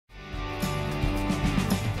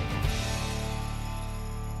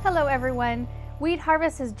Hello everyone! Wheat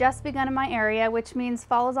harvest has just begun in my area, which means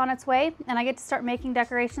fall is on its way and I get to start making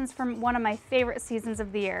decorations from one of my favorite seasons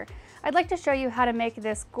of the year. I'd like to show you how to make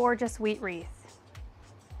this gorgeous wheat wreath.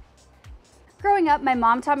 Growing up, my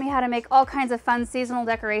mom taught me how to make all kinds of fun seasonal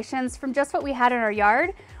decorations from just what we had in our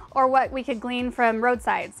yard or what we could glean from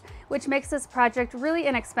roadsides, which makes this project really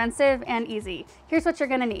inexpensive and easy. Here's what you're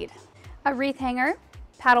going to need: a wreath hanger,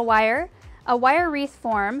 paddle wire, a wire wreath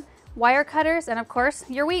form, wire cutters, and of course,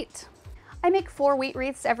 your wheat. I make 4 wheat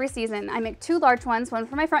wreaths every season. I make 2 large ones, one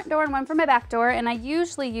for my front door and one for my back door, and I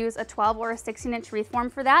usually use a 12 or a 16-inch wreath form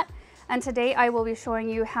for that. And today I will be showing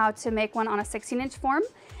you how to make one on a 16-inch form.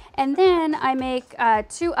 And then I make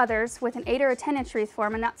 2 others with an 8 or a 10-inch wreath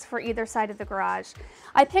form, and that's for either side of the garage.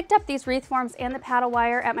 I picked up these wreath forms and the paddle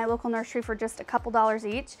wire at my local nursery for just a couple dollars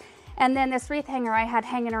each. And then this wreath hanger I had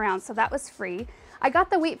hanging around, so that was free. I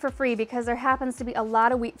got the wheat for free because there happens to be a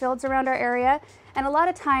lot of wheat fields around our area, and a lot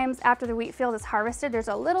of times after the wheat field is harvested, there's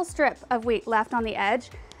a little strip of wheat left on the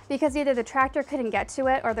edge because either the tractor couldn't get to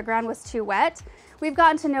it or the ground was too wet. We've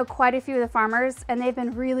gotten to know quite a few of the farmers, and they've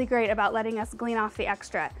been really great about letting us glean off the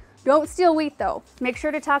extra. Don't steal wheat though. Make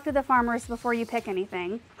sure to talk to the farmers before you pick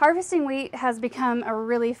anything. Harvesting wheat has become a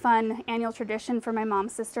really fun annual tradition for my mom,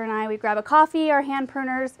 sister, and I. We grab a coffee, our hand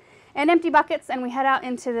pruners, and empty buckets, and we head out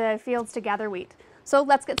into the fields to gather wheat. So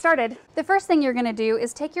let's get started. The first thing you're gonna do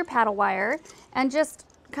is take your paddle wire and just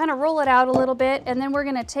kind of roll it out a little bit, and then we're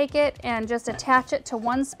gonna take it and just attach it to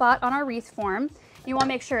one spot on our wreath form. You wanna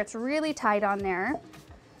make sure it's really tight on there,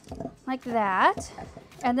 like that.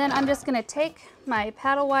 And then I'm just gonna take my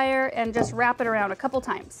paddle wire and just wrap it around a couple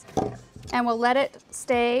times. And we'll let it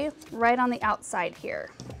stay right on the outside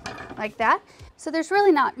here, like that. So there's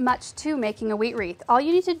really not much to making a wheat wreath. All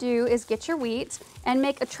you need to do is get your wheat and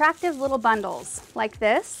make attractive little bundles like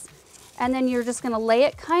this. And then you're just gonna lay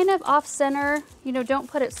it kind of off center. You know, don't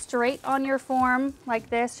put it straight on your form like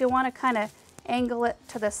this. You'll wanna kind of angle it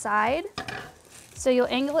to the side. So you'll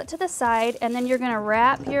angle it to the side, and then you're gonna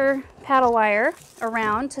wrap your paddle wire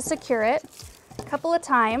around to secure it a couple of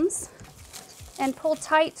times and pull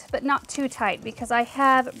tight, but not too tight because I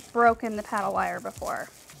have broken the paddle wire before.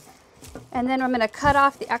 And then I'm gonna cut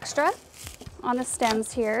off the extra on the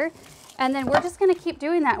stems here. And then we're just gonna keep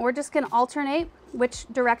doing that. We're just gonna alternate which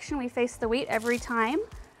direction we face the wheat every time.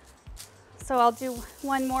 So I'll do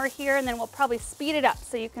one more here, and then we'll probably speed it up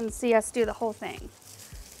so you can see us do the whole thing.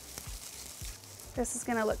 This is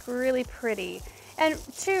gonna look really pretty. And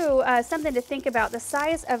too, something to think about, the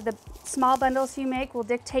size of the small bundles you make will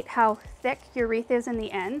dictate how thick your wreath is in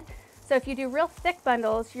the end. So if you do real thick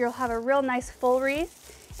bundles, you'll have a real nice full wreath.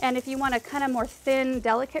 And if you want a kind of more thin,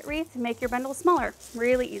 delicate wreath, make your bundle smaller.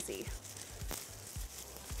 Really easy.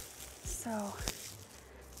 So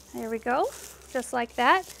there we go, just like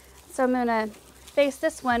that. So I'm gonna face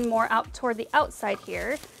this one more out toward the outside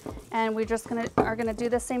here, and we're just are gonna do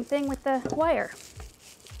the same thing with the wire.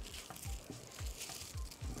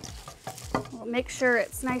 We'll make sure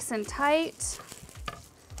it's nice and tight.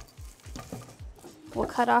 We'll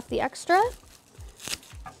cut off the extra.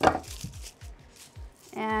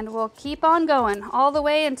 And we'll keep on going all the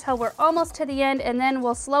way until we're almost to the end, and then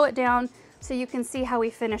we'll slow it down so you can see how we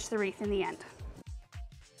finish the wreath in the end.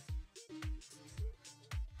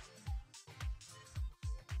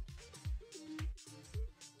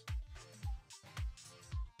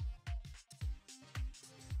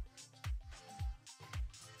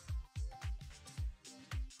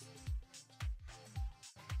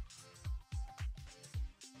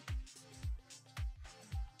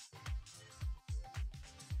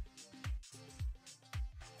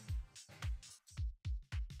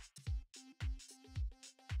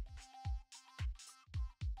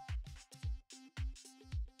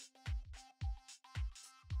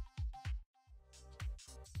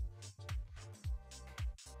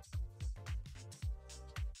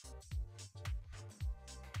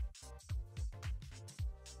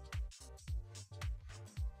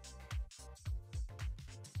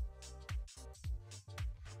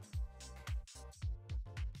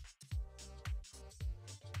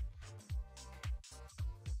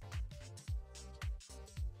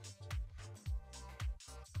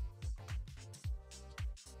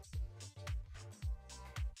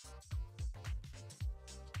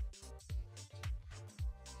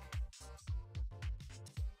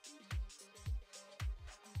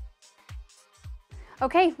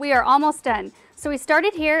 Okay, we are almost done. So we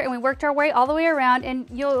started here and we worked our way all the way around, and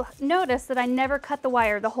you'll notice that I never cut the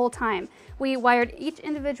wire the whole time. We wired each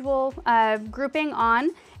individual grouping on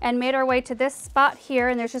and made our way to this spot here,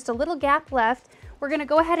 and there's just a little gap left. We're gonna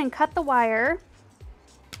go ahead and cut the wire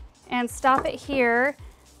and stop it here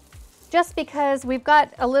just because we've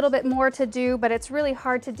got a little bit more to do, but it's really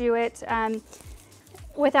hard to do it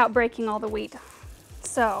without breaking all the wheat.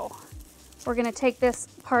 So we're gonna take this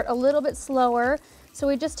part a little bit slower. So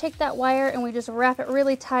we just take that wire and we just wrap it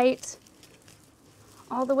really tight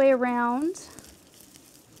all the way around.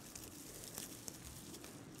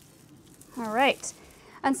 All right,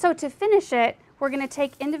 and so to finish it, we're gonna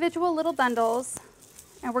take individual little bundles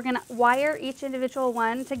and we're gonna wire each individual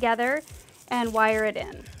one together and wire it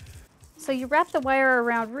in. So you wrap the wire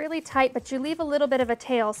around really tight, but you leave a little bit of a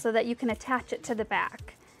tail so that you can attach it to the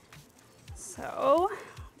back. So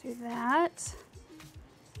do that.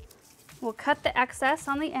 We'll cut the excess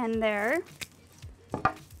on the end there.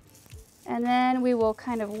 And then we will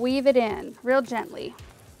kind of weave it in real gently.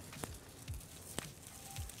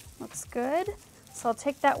 Looks good. So I'll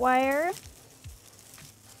take that wire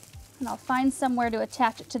and I'll find somewhere to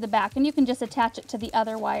attach it to the back, and you can just attach it to the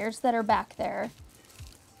other wires that are back there.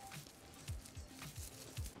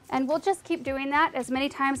 And we'll just keep doing that as many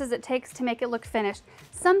times as it takes to make it look finished.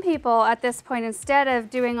 Some people at this point, instead of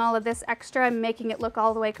doing all of this extra and making it look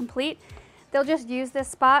all the way complete, they'll just use this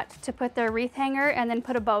spot to put their wreath hanger and then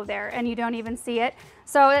put a bow there and you don't even see it.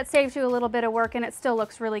 So it saves you a little bit of work and it still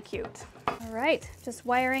looks really cute. All right, just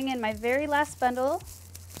wiring in my very last bundle.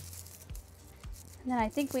 And then I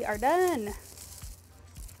think we are done.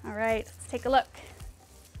 All right, let's take a look.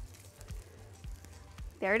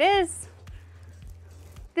 There it is.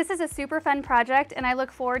 This is a super fun project and I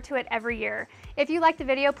look forward to it every year. If you liked the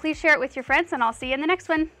video, please share it with your friends and I'll see you in the next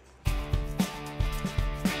one.